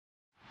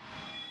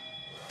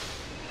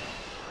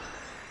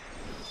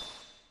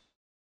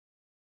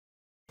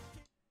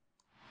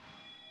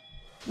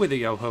With a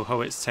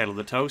yo-ho-ho, it's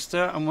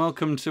TaleOfTheToaster, and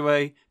welcome to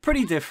a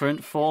pretty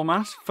different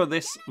format for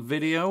this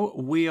video.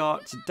 We are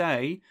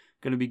today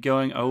going to be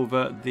going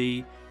over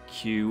the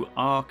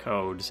QR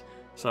codes.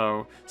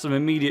 So, some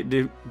immediate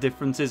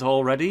differences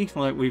already.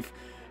 Like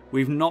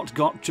we've not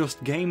got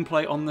just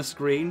gameplay on the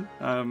screen.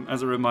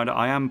 As a reminder,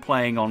 I am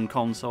playing on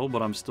console,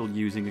 but I'm still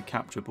using a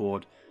capture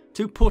board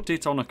to put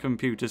it on a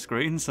computer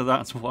screen, so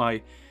that's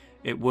why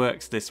it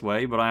works this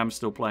way, but I am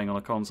still playing on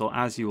a console,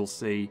 as you will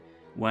see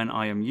when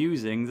I am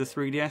using the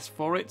 3DS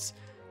for its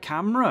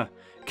camera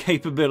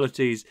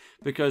capabilities,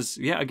 because,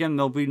 yeah, again,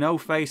 there'll be no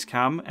face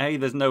cam. A,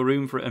 there's no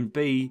room for it, and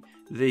B,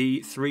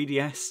 the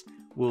 3DS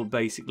will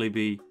basically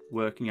be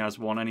working as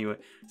one anyway.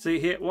 See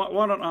here,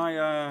 why don't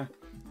I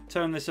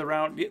turn this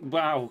around?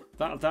 Wow,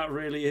 that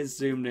really is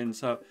zoomed in.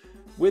 So,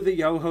 with a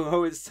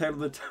yo-ho-ho, it's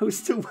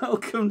TaleOfTheToaster.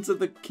 Welcome to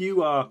the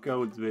QR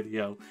codes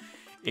video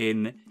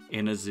in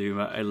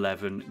Inazuma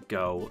 11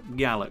 GO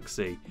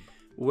Galaxy.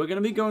 We're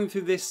going to be going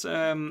through this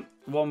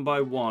one by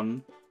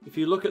one. If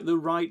you look at the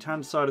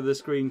right-hand side of the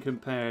screen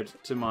compared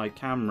to my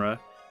camera,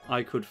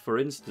 I could, for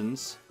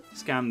instance,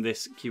 scan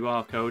this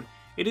QR code.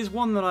 It is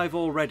one that I've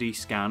already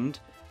scanned,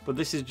 but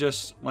this is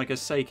just like a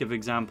sake of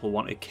example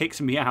one. It kicks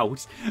me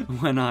out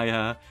when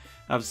I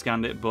have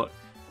scanned it, but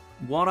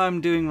what I'm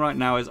doing right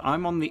now is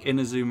I'm on the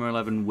Inazuma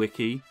 11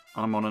 Wiki.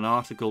 I'm on an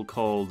article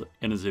called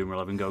Inazuma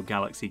 11 GO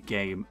Galaxy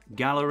Game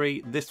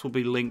Gallery. This will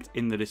be linked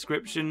in the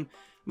description.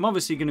 I'm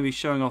obviously going to be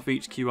showing off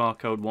each QR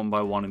code one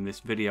by one in this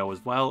video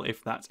as well,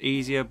 if that's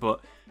easier,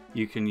 but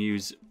you can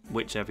use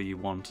whichever you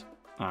want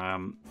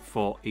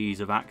for ease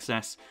of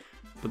access.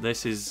 But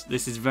this is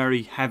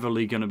very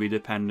heavily going to be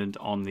dependent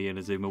on the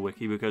Inazuma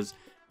Wiki, because,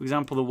 for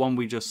example, the one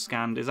we just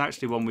scanned is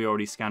actually one we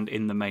already scanned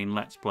in the main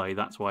Let's Play.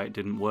 That's why it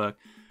didn't work.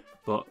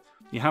 But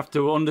you have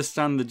to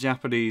understand the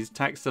Japanese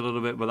text a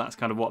little bit, but that's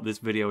kind of what this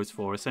video is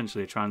for,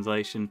 essentially a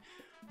translation.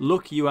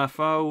 Look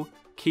UFO,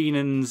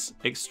 Keenan's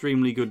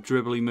extremely good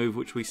dribbly move,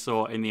 which we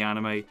saw in the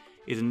anime,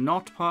 is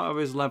not part of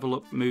his level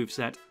up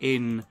moveset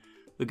in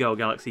the Go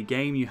Galaxy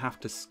game. You have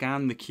to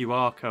scan the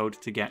QR code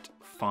to get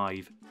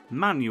 5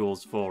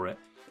 manuals for it.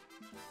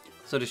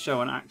 So to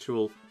show an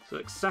actual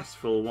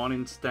successful one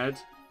instead,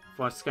 if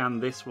I scan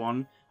this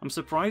one, I'm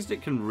surprised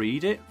it can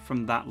read it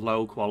from that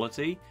low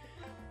quality.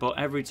 But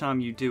every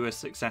time you do a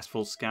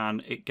successful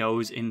scan, it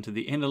goes into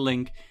the inner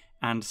link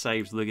and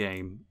saves the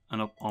game.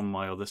 And up on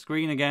my other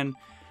screen again,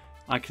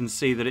 I can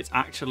see that it's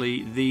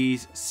actually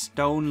these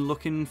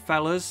stone-looking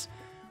fellas.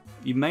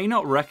 You may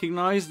not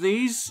recognize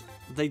these.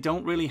 They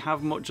don't really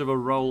have much of a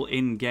role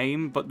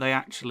in-game, but they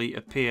actually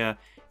appear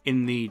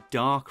in the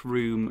dark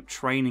room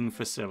training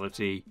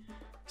facility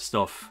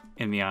stuff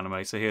in the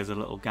anime. So here's a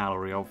little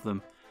gallery of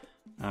them.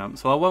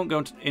 So I won't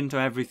go into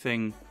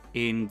everything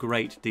in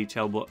great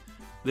detail, but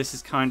this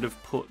has kind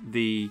of put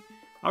I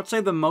would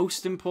say the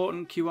most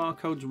important QR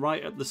codes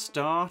right at the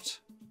start.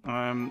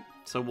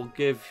 So we'll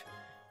give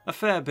a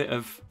fair bit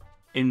of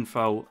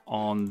info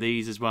on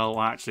these as well.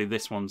 Well, actually,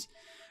 this one's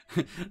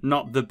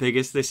not the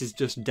biggest. This is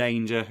just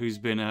Danger, who's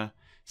been a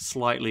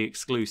slightly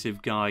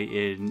exclusive guy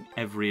in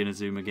every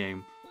Inazuma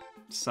game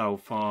so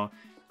far.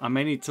 I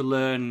may need to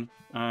learn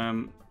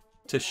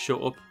to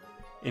shut up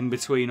in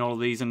between all of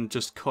these and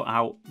just cut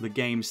out the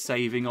game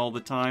saving all the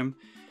time.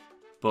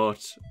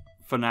 But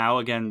for now,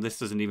 again, this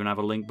doesn't even have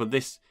a link, but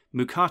this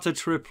Mukata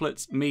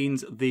triplets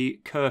means the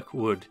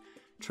Kirkwood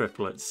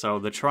triplets, so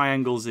the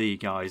Triangle Z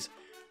guys.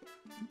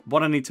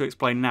 What I need to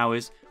explain now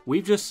is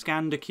we've just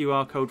scanned a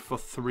QR code for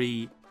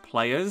 3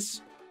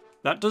 players.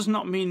 That does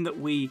not mean that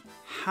we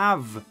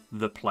have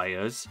the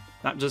players.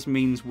 That just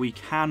means we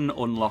can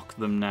unlock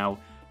them now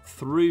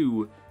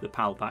through the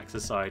PalPack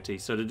Society.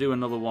 So to do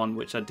another one,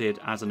 which I did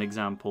as an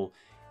example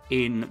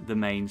in the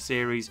main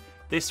series,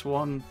 this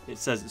one, it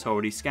says it's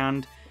already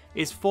scanned,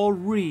 is for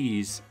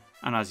Reese.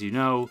 And as you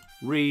know,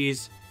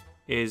 Reese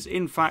is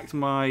in fact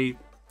my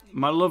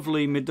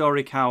lovely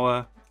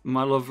Midorikawa,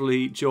 my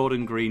lovely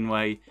Jordan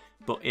Greenway,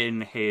 but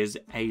in his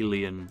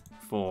alien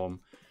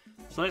form.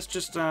 So let's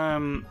just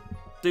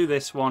do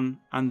this one,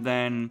 and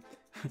then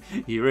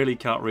you really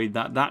can't read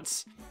that.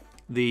 That's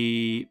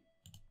the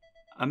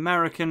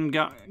American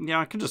guy. Yeah,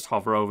 I could just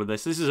hover over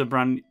this. This is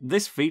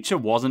this feature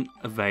wasn't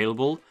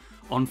available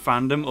on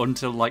Fandom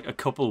until like a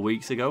couple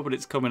weeks ago, but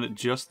it's coming at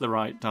just the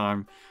right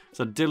time.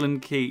 So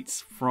Dylan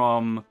Keats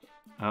from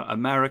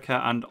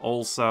America, and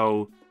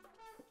also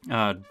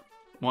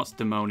what's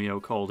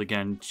Demonio called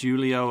again?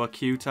 Giulio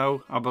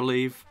Acuto, I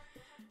believe,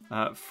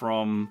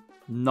 from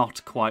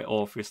not quite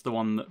Orpheus, the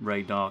one that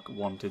Ray Dark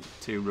wanted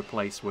to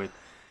replace with.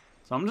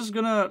 So I'm just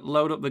going to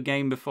load up the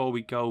game before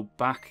we go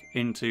back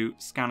into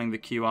scanning the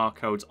QR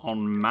codes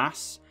en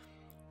masse,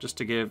 just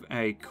to give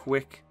a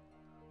quick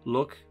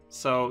look.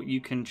 So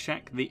you can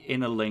check the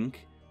inner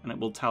link, and it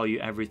will tell you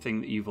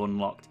everything that you've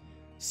unlocked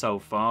so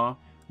far.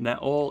 They're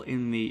all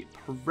in the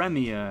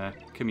Premier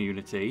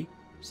community.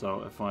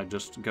 So if I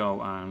just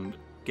go and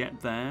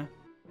get there,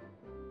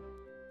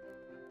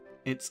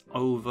 it's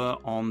over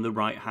on the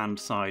right hand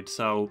side.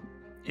 So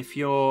if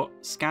you're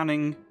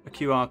scanning a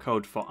QR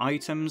code for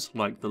items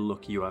like the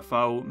Look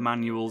UFO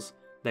manuals,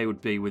 they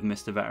would be with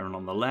Mr. Veteran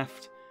on the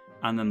left,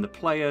 and then the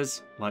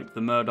players, like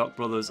the Murdoch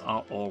brothers,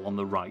 are all on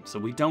the right. So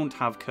we don't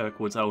have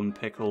Kirkwood's own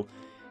pickle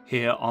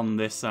here on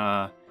this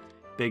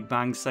Big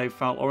Bang save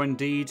file, or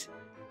indeed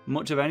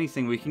much of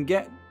anything. We can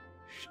get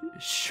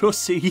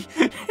Shussy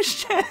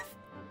Chef.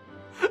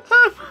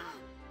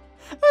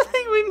 I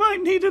think we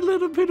might need a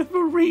little bit of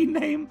a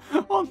rename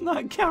on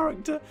that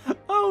character.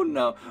 Oh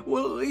no.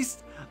 Well, at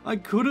least I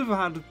could have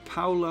had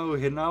Paolo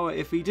Hinawa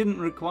if he didn't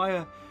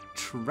require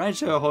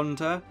Treasure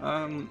Hunter.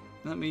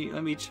 Let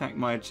me check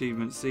my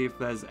achievements, see if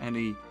there's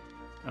any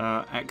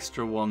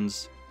extra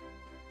ones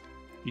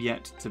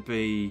yet to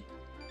be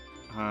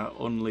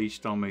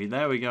unleashed on me.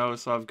 There we go.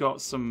 So I've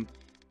got some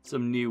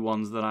new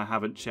ones that I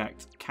haven't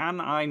checked. Can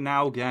I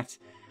now get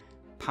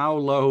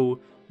Paolo,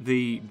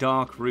 the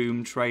Dark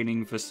Room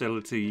Training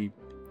Facility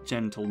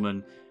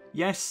Gentleman?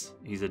 Yes,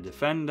 he's a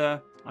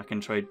defender. I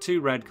can trade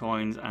 2 red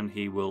coins and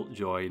he will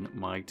join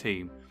my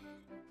team.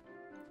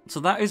 So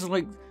that is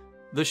like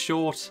the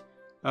short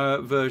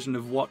version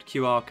of what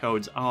QR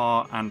codes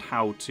are and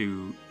how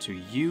to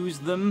use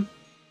them.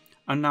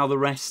 And now the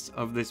rest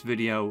of this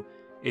video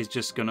is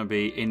just going to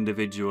be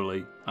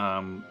individually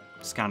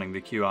scanning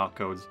the QR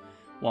codes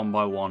one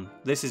by one.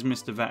 This is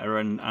Mr.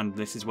 Veteran, and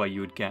this is where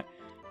you would get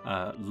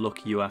Luck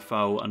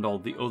UFO and all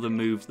the other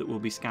moves that we'll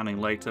be scanning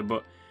later.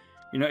 But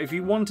you know, if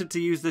you wanted to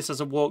use this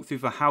as a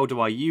walkthrough for how do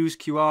I use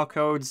QR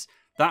codes,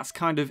 that's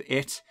kind of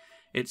it.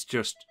 It's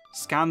just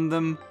scan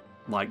them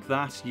like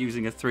that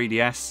using a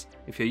 3DS.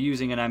 If you're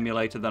using an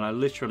emulator, then I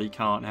literally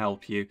can't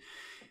help you.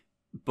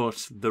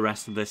 But the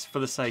rest of this, for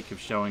the sake of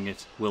showing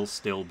it, will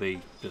still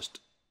be just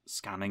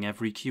scanning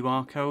every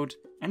QR code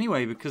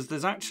anyway, because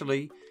there's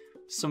actually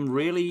some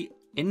really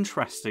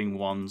interesting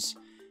ones,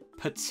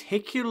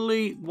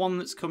 particularly one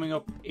that's coming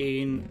up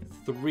in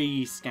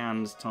 3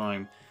 scans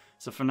time.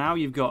 So for now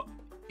you've got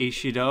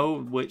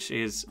Ishido, which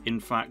is in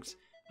fact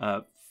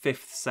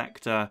 5th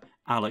sector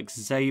Alex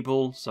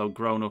Zabel, so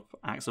grown up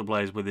Axel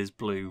Blaze with his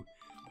blue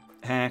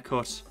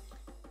haircut.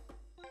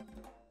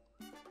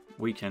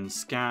 We can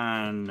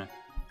scan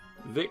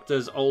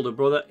Victor's older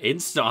brother in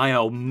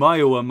style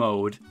Maiwa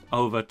mode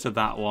over to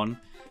that one,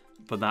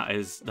 but that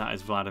is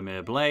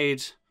Vladimir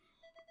Blade.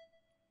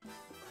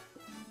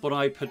 But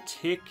I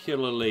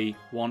particularly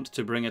want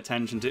to bring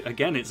attention to,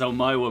 again, it's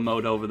Omawa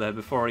mode over there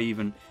before I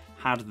even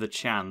had the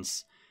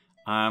chance.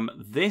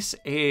 This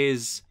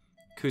is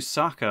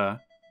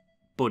Kusaka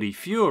Buddy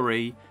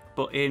Fury,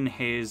 but in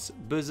his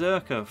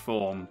Berserker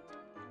form.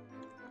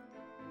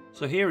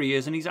 So here he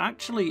is, and he's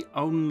actually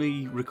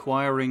only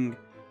requiring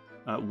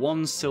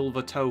 1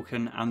 silver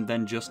token and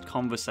then just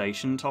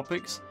conversation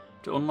topics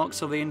to unlock,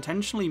 so they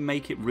intentionally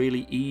make it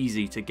really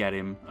easy to get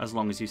him as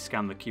long as you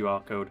scan the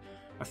QR code.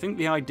 I think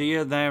the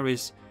idea there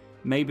is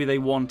maybe they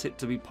want it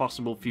to be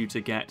possible for you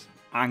to get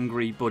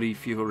angry Buddy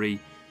Fury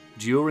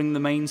during the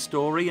main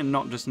story and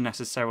not just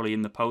necessarily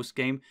in the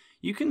post-game.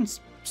 You can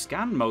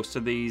scan most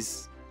of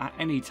these at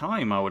any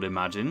time, I would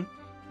imagine.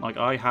 Like,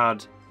 I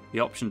had the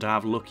option to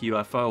have Luck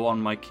UFO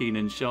on my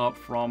Keenan Sharp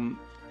from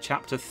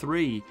Chapter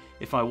 3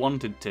 if I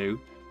wanted to.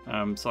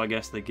 So I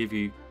guess they give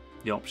you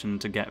the option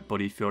to get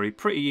Buddy Fury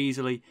pretty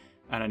easily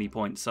at any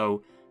point.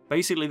 So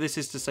basically this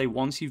is to say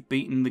once you've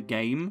beaten the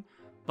game,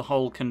 the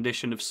whole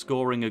condition of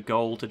scoring a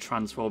goal to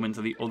transform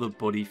into the other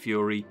Buddy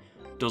Fury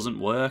doesn't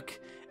work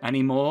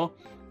anymore.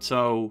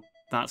 So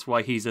that's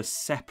why he's a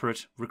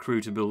separate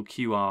recruitable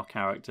QR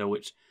character,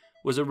 which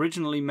was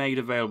originally made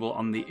available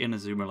on the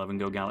Inazuma 11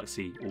 GO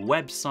Galaxy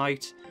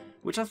website,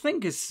 which I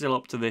think is still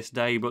up to this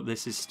day, but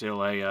this is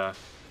still a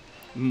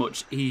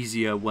much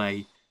easier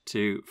way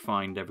to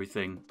find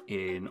everything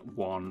in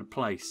one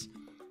place.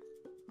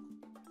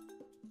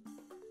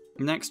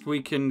 Next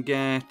we can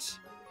get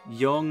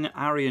young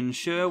Arian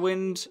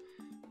Sherwind.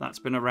 That's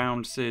been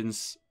around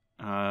since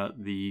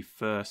the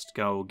first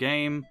Go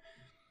game.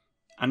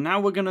 And now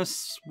we're going to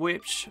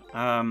switch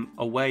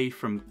away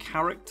from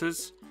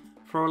characters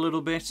for a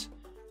little bit.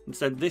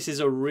 Instead, this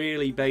is a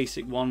really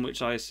basic one,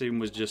 which I assume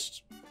was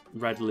just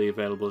readily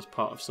available as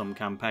part of some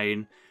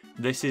campaign.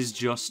 This is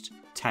just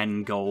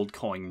 10 gold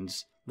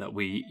coins that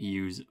we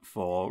use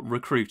for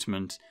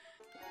recruitment.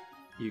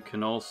 You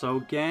can also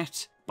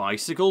get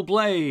Bicycle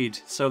Blade,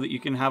 so that you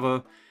can have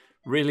a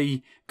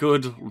really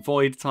good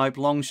Void type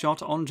long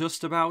shot on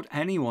just about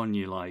anyone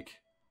you like.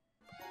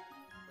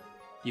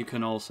 You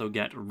can also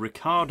get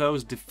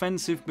Ricardo's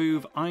defensive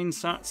move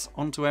Einsatz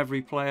onto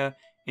every player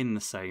in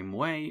the same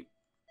way.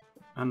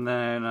 And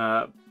then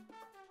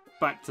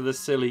back to the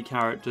silly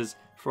characters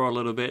for a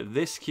little bit.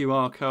 This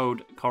QR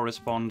code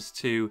corresponds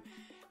to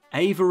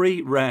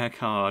Avery Rare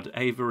Card.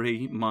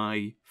 Avery,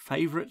 my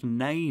favourite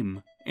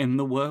name in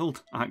the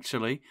world,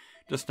 actually.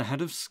 Just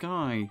ahead of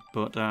Sky.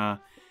 But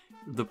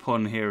the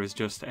pun here is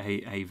just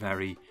a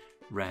very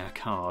rare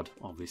card,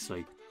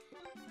 obviously.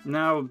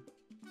 Now,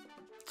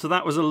 so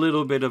that was a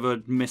little bit of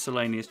a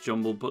miscellaneous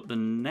jumble, but the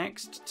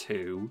next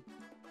two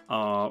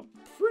are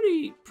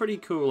pretty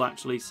cool,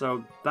 actually.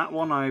 So that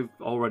one I've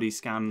already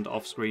scanned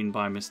off screen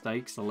by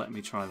mistake, so let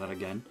me try that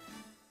again.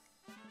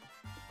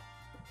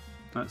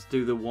 Let's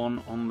do the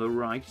one on the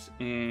right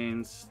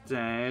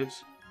instead.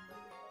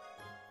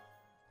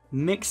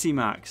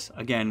 Miximax,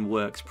 again,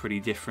 works pretty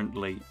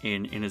differently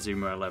in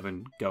Inazuma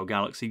 11 GO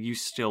Galaxy. You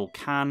still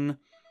can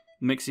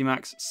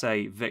Miximax,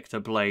 say, Victor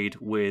Blade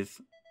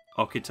with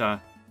Okita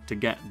to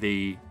get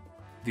the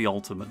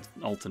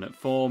alternate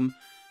form,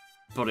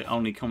 but it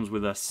only comes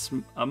with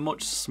a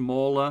much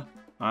smaller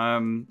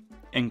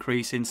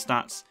increase in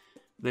stats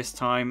this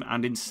time,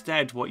 and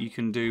instead what you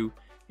can do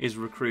is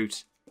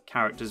recruit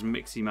characters'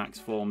 Miximax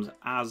forms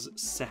as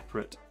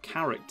separate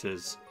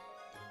characters.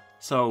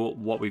 So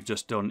what we've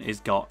just done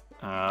is got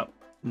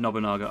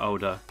Nobunaga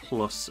Oda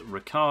plus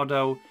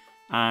Ricardo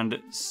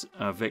and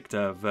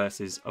Victor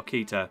versus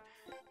Okita.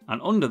 And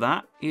under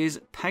that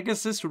is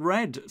Pegasus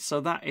Red.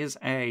 So that is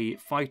a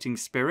fighting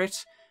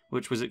spirit,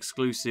 which was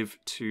exclusive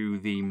to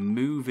the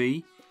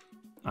movie.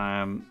 Go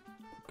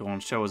on,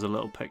 show us a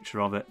little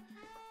picture of it.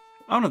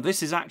 Oh no,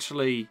 this is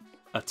actually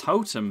a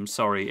totem,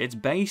 sorry. It's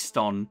based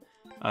on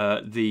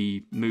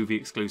the movie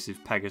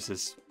exclusive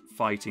Pegasus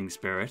fighting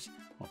spirit.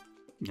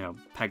 You know,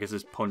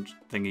 Pegasus punch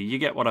thingy. You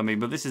get what I mean.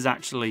 But this is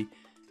actually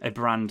a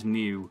brand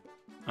new,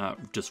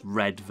 just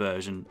red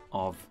version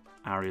of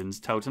Arian's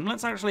totem.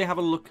 Let's actually have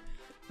a look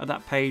at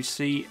that page,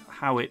 see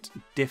how it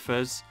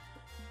differs.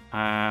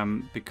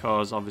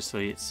 Because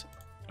obviously it's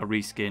a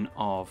reskin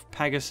of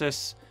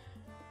Pegasus.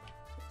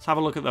 Let's have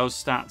a look at those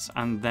stats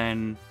and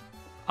then...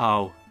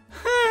 Oh,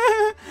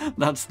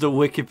 that's the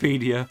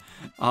Wikipedia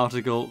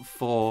article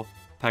for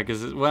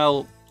Pegasus.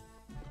 Well...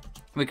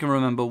 We can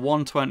remember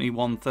 120,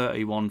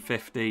 130,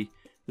 150.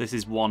 This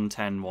is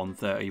 110,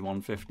 130,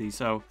 150.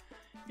 So,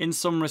 in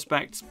some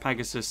respects,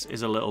 Pegasus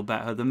is a little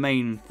better. The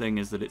main thing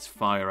is that it's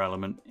fire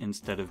element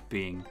instead of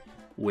being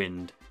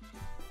wind.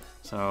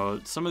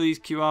 So, some of these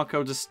QR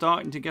codes are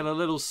starting to get a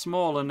little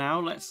smaller now.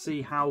 Let's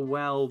see how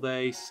well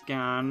they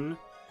scan.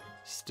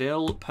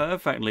 Still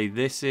perfectly.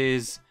 This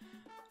is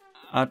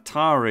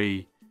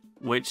Atari,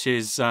 which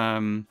is...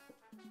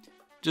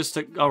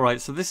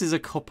 Alright, so this is a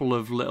couple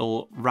of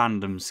little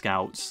random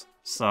scouts.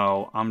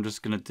 So I'm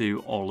just going to do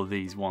all of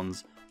these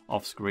ones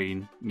off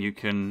screen. You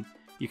can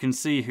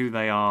see who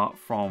they are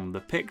from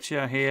the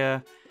picture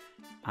here.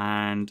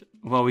 And,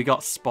 well, we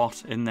got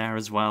Spot in there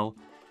as well.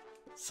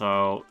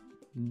 So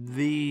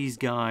these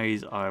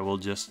guys I will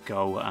just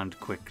go and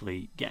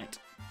quickly get.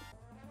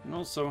 We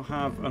also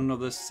have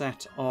another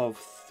set of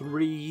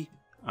 3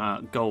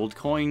 gold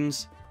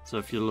coins. So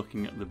if you're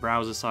looking at the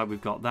browser side,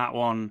 we've got that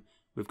one.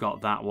 We've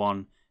got that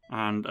one,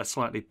 and a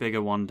slightly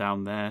bigger one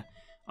down there.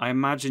 I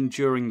imagine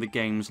during the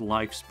game's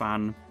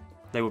lifespan,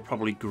 they were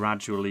probably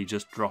gradually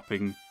just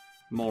dropping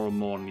more and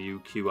more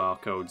new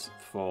QR codes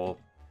for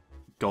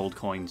gold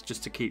coins,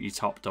 just to keep you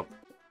topped up.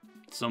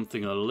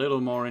 Something a little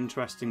more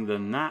interesting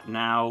than that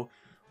now,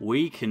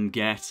 we can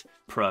get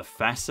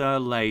Professor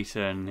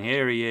Layton.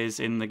 Here he is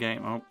in the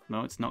game. Oh,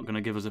 no, it's not going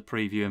to give us a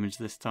preview image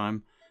this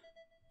time.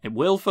 It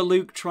will for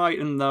Luke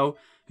Triton, though,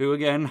 who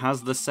again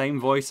has the same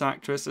voice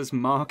actress as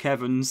Mark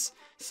Evans,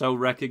 so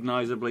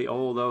recognisably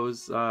all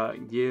those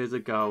years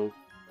ago.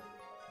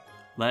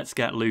 Let's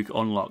get Luke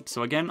unlocked.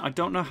 So again, I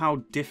don't know how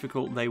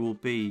difficult they will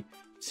be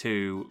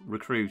to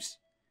recruit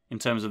in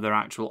terms of their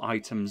actual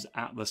items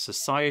at the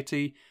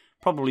Society.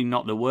 Probably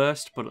not the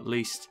worst, but at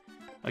least,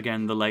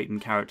 again, the Layton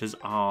characters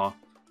are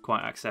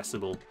quite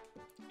accessible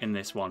in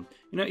this one.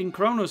 You know, in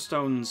Chrono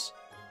Stones,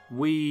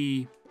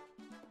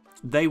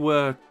 they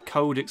were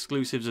code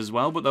exclusives as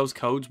well, but those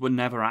codes were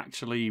never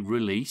actually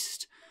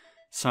released.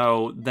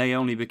 So they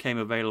only became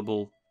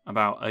available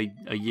about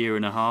a year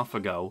and a half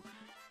ago.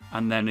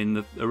 And then in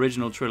the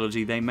original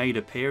trilogy, they made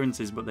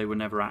appearances, but they were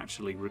never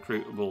actually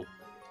recruitable.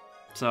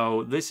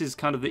 So this is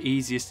kind of the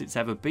easiest it's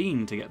ever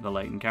been to get the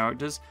Layton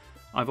characters.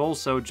 I've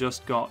also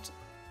just got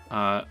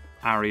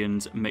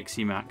Arian's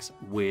Miximax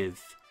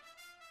with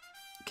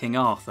King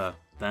Arthur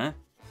there.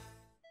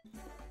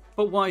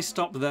 But why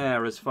stop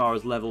there as far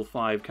as level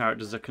 5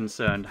 characters are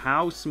concerned?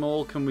 How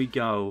small can we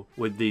go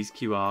with these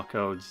QR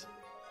codes?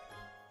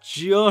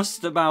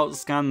 Just about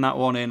scan that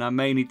one in. I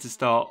may need to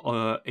start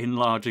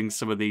enlarging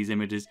some of these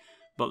images.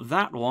 But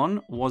that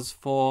one was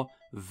for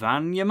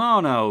Van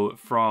Yamano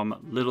from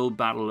Little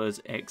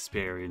Battler's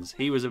Experience.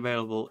 He was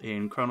available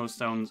in Chrono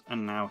Stones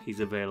and now he's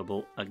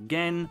available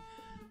again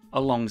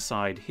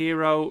alongside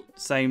Hero.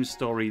 Same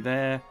story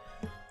there.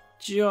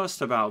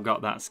 Just about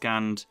got that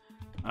scanned.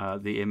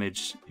 The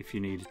image, if you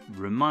need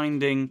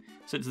reminding.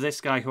 So it's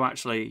this guy who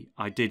actually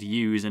I did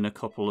use in a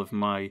couple of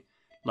my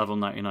level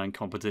 99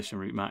 competition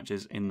route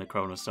matches in the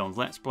Chrono Stones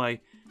Let's Play.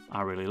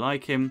 I really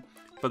like him.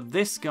 But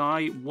this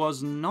guy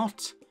was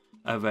not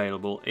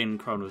available in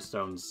Chrono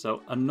Stones.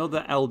 So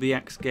another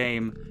LBX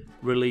game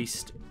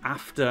released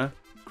after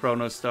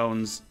Chrono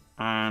Stones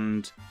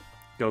and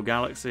Go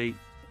Galaxy.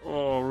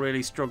 Oh,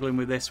 really struggling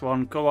with this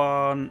one. Go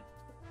on.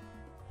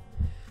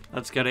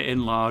 Let's get it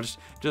enlarged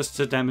just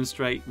to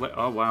demonstrate.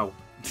 Oh, wow.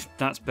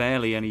 That's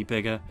barely any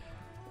bigger.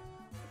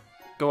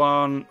 Go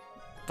on.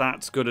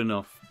 That's good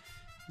enough.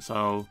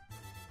 So,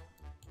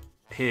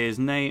 his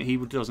name, he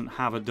doesn't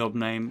have a dub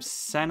name.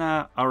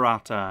 Senna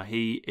Arata.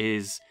 He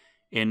is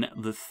in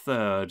the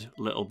third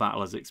Little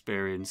Battlers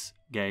Experience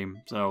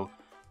game. So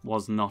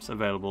was not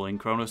available in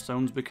Chrono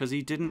Stones because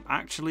he didn't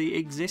actually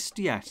exist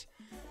yet.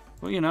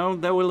 But you know,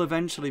 there will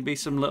eventually be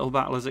some Little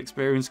Battlers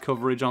Experience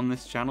coverage on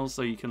this channel,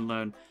 so you can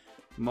learn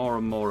more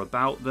and more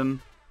about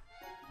them.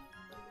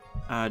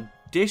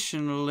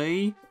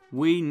 Additionally,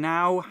 we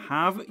now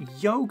have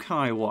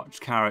Yokai Watch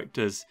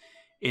characters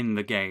in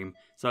the game.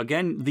 So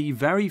again, the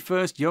very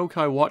first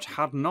Yokai Watch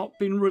had not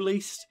been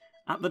released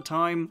at the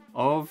time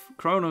of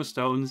Chrono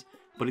Stones,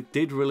 but it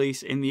did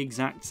release in the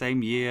exact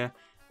same year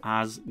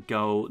as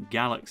Go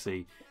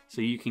Galaxy.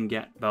 So you can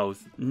get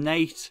both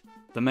Nate,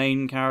 the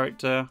main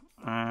character,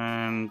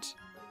 and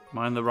am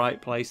I in the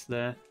right place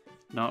there?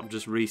 No, I've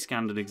just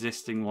rescanned an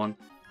existing one.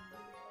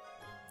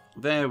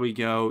 There we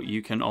go.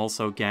 You can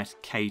also get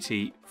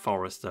Katie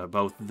Forrester,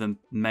 both the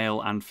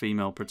male and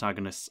female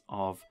protagonists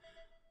of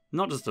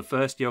not just the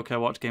first Yokai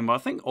Watch game, but I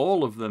think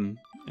all of them.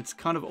 It's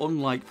kind of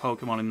unlike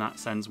Pokemon in that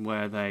sense,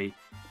 where they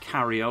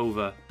carry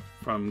over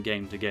from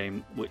game to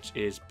game, which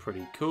is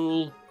pretty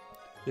cool.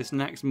 This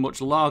next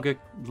much larger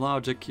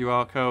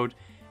QR code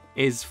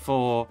is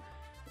for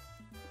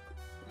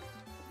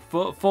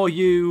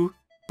you.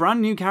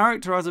 Brand new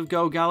character as of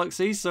Go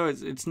Galaxy, so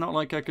it's not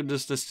like I could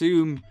just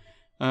assume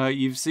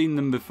you've seen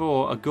them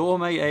before. A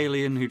gourmet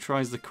alien who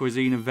tries the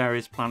cuisine of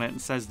various planets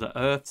and says that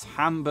Earth's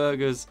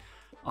hamburgers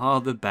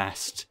are the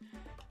best.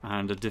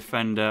 And a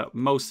defender,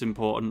 most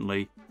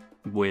importantly,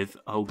 with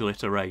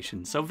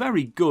obliteration. So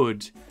very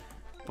good,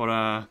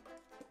 but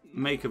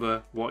make of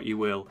it what you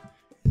will.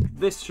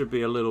 This should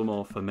be a little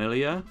more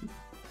familiar.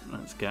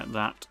 Let's get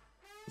that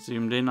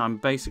zoomed in. I'm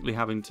basically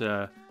having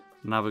to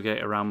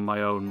navigate around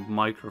my own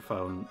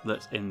microphone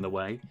that's in the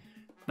way.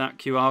 That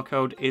QR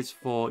code is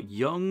for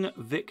young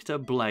Victor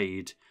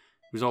Blade,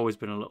 who's always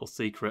been a little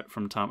secret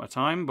from time to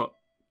time, but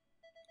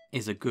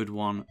is a good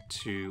one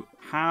to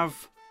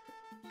have.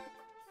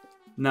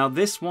 Now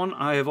this one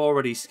I have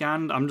already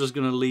scanned. I'm just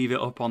going to leave it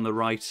up on the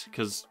right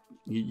because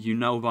you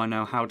know by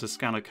now how to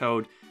scan a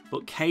code.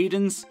 But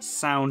Cadence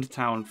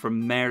Soundtown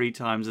from Mary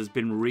Times has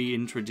been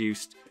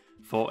reintroduced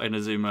for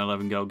Inazuma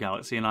 11 GO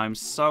Galaxy, and I'm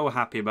so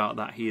happy about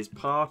that. He is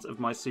part of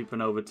my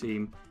Supernova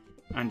team,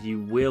 and you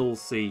will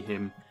see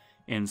him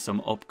in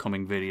some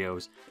upcoming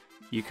videos.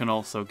 You can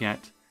also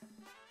get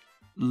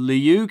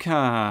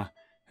Liuka,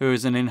 who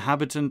is an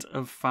inhabitant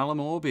of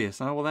Phalamorbius.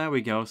 Oh, well, there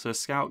we go. So a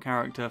scout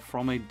character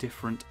from a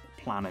different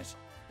planet.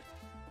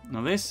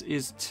 Now this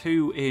is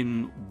 2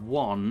 in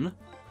 1.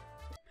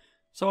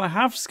 So I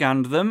have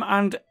scanned them,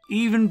 and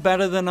even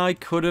better than I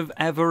could have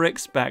ever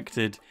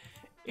expected.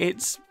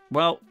 It's,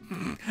 well,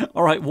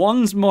 alright,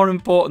 one's more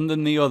important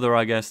than the other,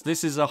 I guess.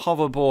 This is a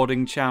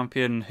hoverboarding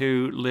champion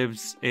who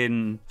lives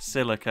in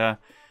Silica.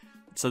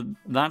 So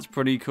that's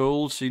pretty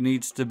cool. She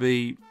needs to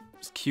be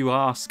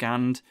QR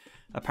scanned,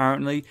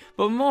 apparently.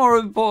 But more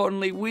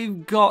importantly,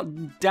 we've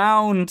got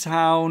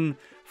Downtown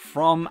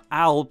from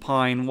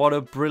Alpine. What a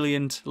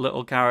brilliant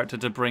little character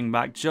to bring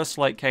back, just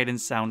like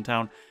Cadence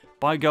Soundtown.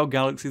 By Go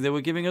Galaxy, they were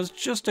giving us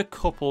just a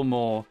couple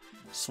more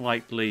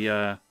slightly,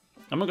 I'm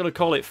not going to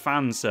call it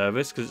fan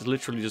service, because it's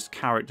literally just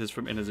characters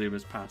from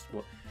Inazuma's past,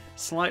 but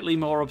slightly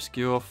more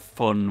obscure,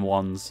 fun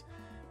ones.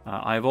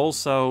 I've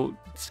also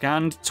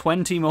scanned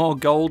 20 more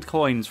gold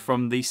coins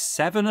from the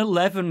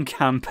 7-Eleven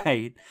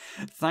campaign.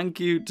 Thank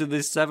you to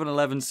this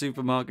 7-Eleven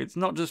supermarkets,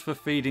 not just for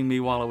feeding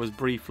me while I was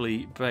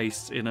briefly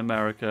based in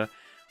America,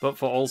 but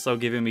for also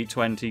giving me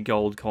 20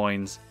 gold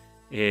coins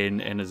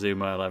in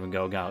Inazuma 11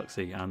 GO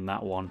Galaxy, and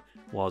that one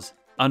was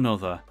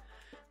another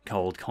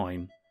gold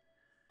coin.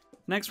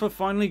 Next, we're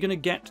finally going to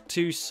get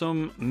to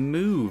some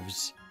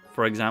moves.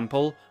 For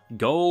example,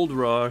 Gold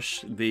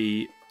Rush,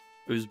 the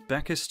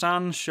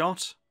Uzbekistan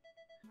shot,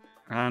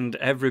 and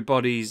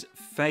everybody's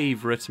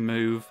favourite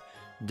move,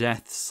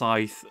 Death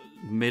Scythe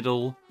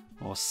Middle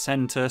or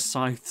Centre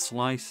Scythe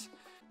Slice.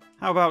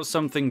 How about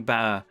something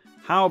better?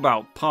 How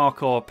about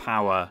Parkour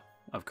Power?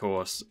 Of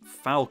course,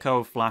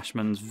 Falco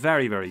Flashman's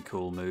very, very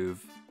cool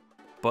move.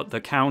 But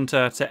the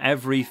counter to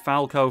every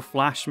Falco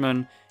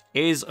Flashman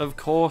is, of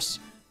course,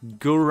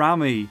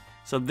 Gurami.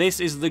 So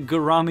this is the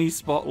Gurami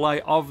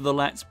spotlight of the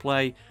Let's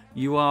Play.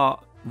 You are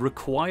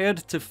required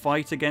to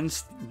fight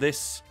against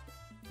this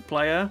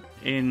player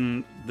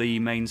in the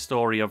main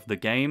story of the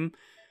game.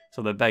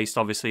 So they're based,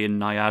 obviously, in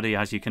Nayade,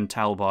 as you can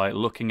tell by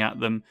looking at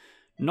them.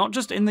 Not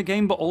just in the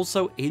game, but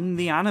also in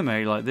the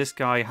anime. Like, this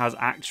guy has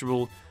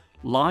actual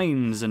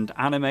lines and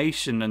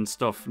animation and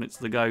stuff, and it's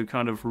the guy who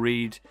kind of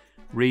reads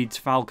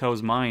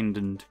Falco's mind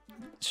and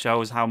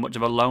shows how much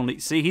of a lonely...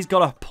 See, he's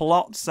got a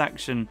plot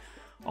section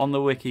on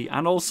the wiki,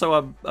 and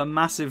also a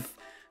massive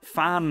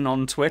fan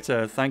on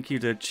Twitter. Thank you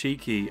to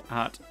Cheeky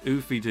at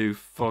Oofydoof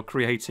for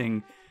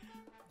creating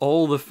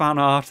all the fan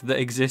art that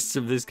exists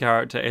of this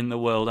character in the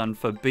world, and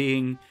for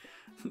being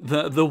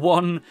the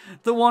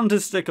one to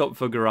stick up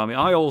for Gurami.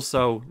 I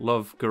also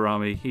love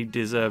Gurami. He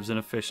deserves an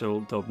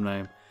official dub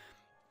name.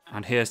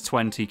 And here's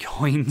 20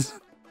 coins.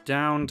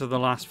 Down to the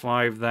last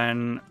 5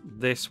 then.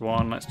 This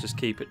one, let's just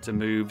keep it to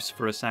moves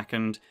for a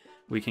second.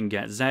 We can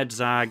get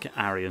Zigzag,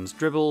 Arian's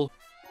Dribble,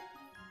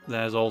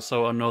 There's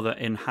also another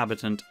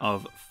inhabitant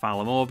of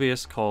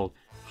Falamorbius called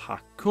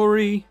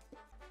Hakuri.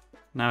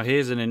 Now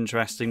here's an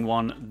interesting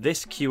one.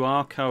 This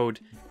QR code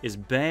is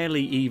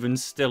barely even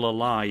still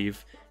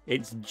alive.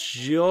 It's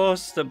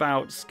just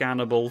about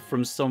scannable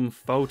from some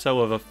photo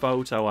of a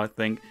photo, I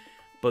think.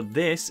 But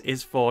this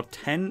is for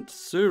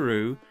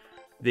Tentsuru,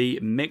 the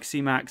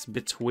Miximax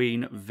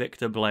between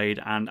Victor Blade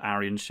and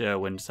Arian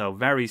Sherwin. So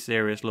very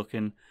serious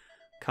looking.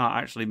 Can't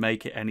actually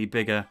make it any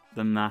bigger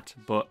than that.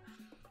 But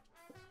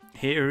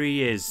here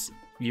he is.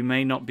 You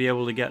may not be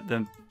able to get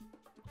the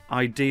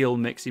ideal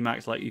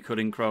Miximax like you could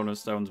in Chrono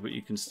Stones, but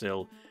you can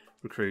still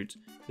recruit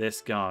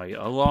this guy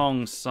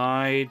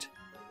alongside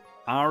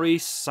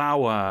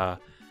Arisawa.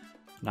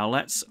 Now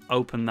let's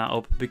open that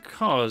up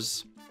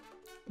because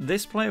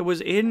this player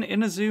was in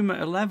Inazuma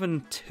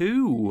 11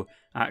 2,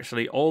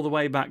 actually, all the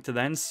way back to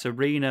then.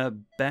 Serena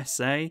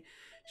Besse.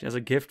 She has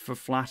a gift for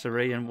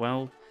flattery, and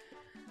well,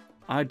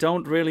 I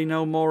don't really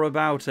know more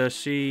about her.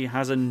 She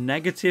has a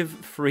negative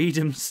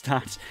freedom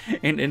stat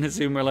in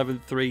Inazuma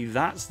 11 3.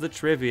 That's the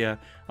trivia.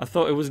 I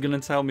thought it was going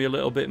to tell me a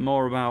little bit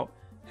more about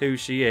who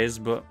she is,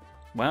 but,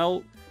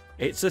 well,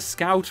 it's a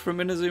scout from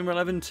Inazuma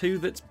 11 2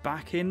 that's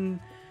back in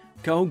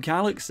Go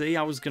Galaxy.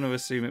 I was going to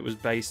assume it was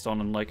based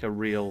on like a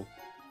real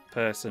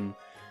person.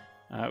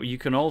 You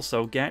can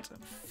also get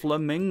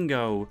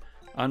Flamingo,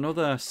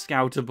 another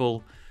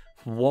scoutable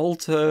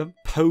Walter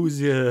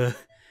Posier,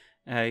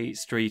 a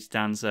street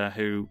dancer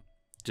who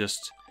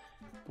just,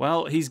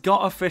 well, he's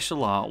got official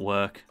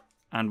artwork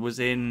and was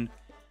in,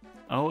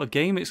 a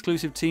game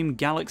exclusive team,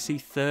 Galaxy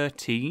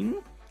 13.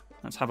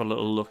 Let's have a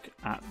little look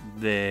at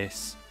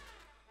this.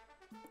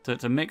 So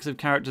it's a mix of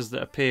characters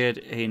that appeared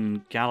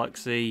in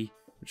Galaxy,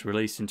 which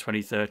released in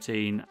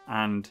 2013,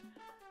 and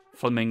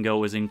Flamingo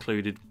was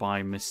included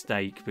by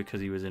mistake because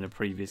he was in a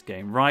previous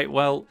game. Right,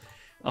 well,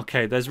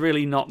 okay, there's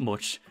really not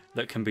much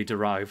that can be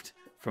derived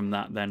from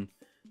that then.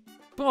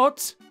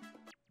 But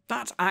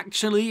that's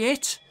actually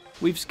it.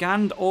 We've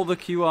scanned all the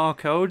QR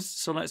codes,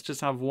 so let's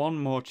just have one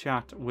more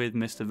chat with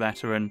Mr.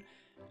 Veteran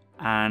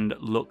and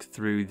look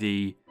through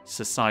the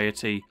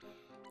society,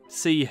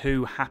 see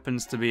who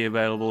happens to be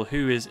available,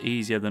 who is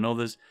easier than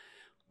others.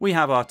 We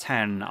have our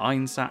 10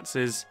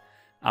 Einsatzes,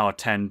 our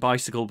 10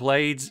 bicycle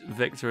blades.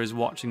 Victor is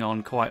watching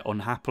on quite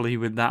unhappily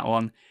with that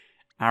one.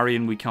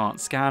 Arian, we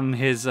can't scan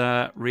his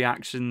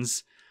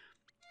reactions.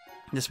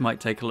 This might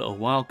take a little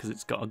while because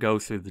it's got to go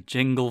through the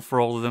jingle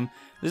for all of them.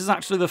 This is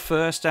actually the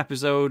first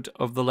episode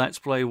of the Let's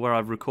Play where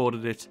I've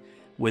recorded it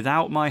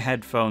without my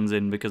headphones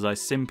in because I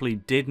simply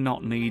did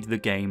not need the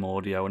game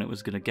audio and it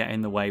was going to get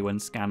in the way when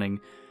scanning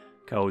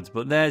codes.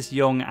 But there's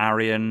young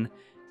Arian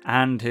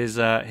and his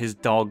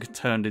dog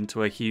turned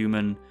into a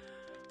human.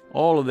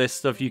 All of this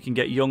stuff, you can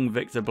get young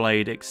Victor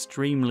Blade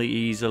extremely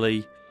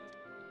easily.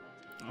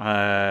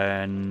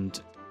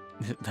 And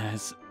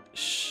there's,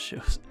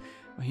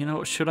 you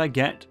know, should I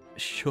get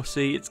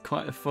Shussie? It's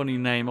quite a funny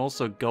name.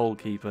 Also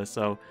goalkeeper,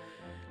 so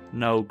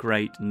no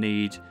great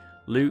need.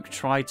 Luke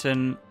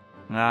Triton.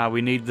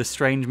 We need the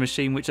strange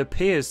machine, which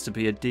appears to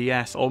be a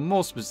DS, or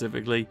more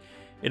specifically,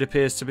 it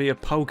appears to be a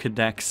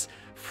Pokédex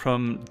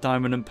from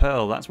Diamond and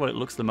Pearl. That's what it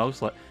looks the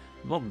most like.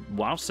 Well,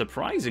 wow,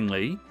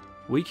 surprisingly,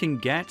 we can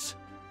get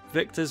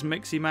Victor's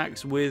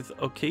Miximax with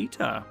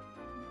Okita.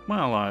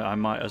 Well, I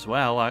might as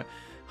well. I'm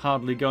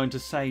hardly going to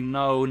say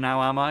no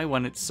now, am I,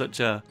 when it's such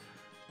a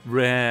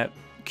rare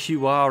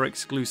QR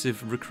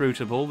exclusive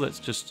recruitable that's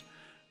just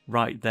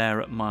right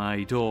there at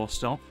my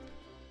doorstep.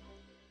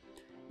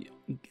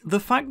 The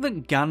fact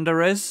that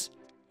Gandares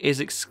is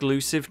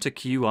exclusive to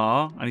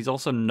QR, and he's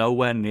also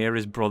nowhere near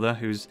his brother,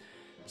 who's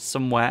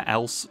somewhere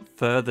else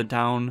further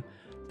down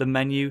the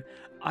menu,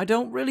 I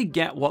don't really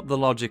get what the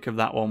logic of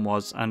that one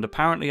was, and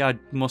apparently I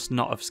must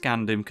not have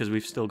scanned him because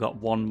we've still got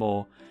one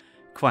more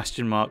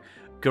question mark.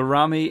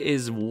 Garami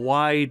is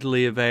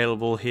widely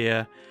available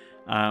here,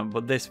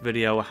 but this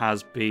video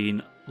has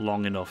been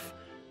long enough.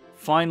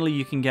 Finally,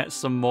 you can get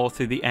some more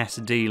through the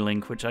SD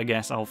link, which I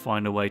guess I'll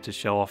find a way to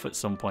show off at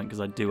some point because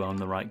I do own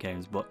the right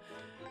games. But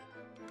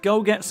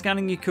go get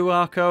scanning your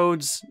QR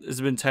codes. This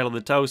has been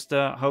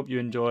TaleOfTheToaster. Hope you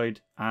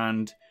enjoyed,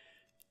 and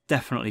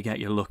definitely get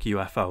your lucky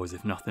UFOs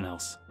if nothing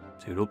else.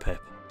 Toodle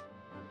pip.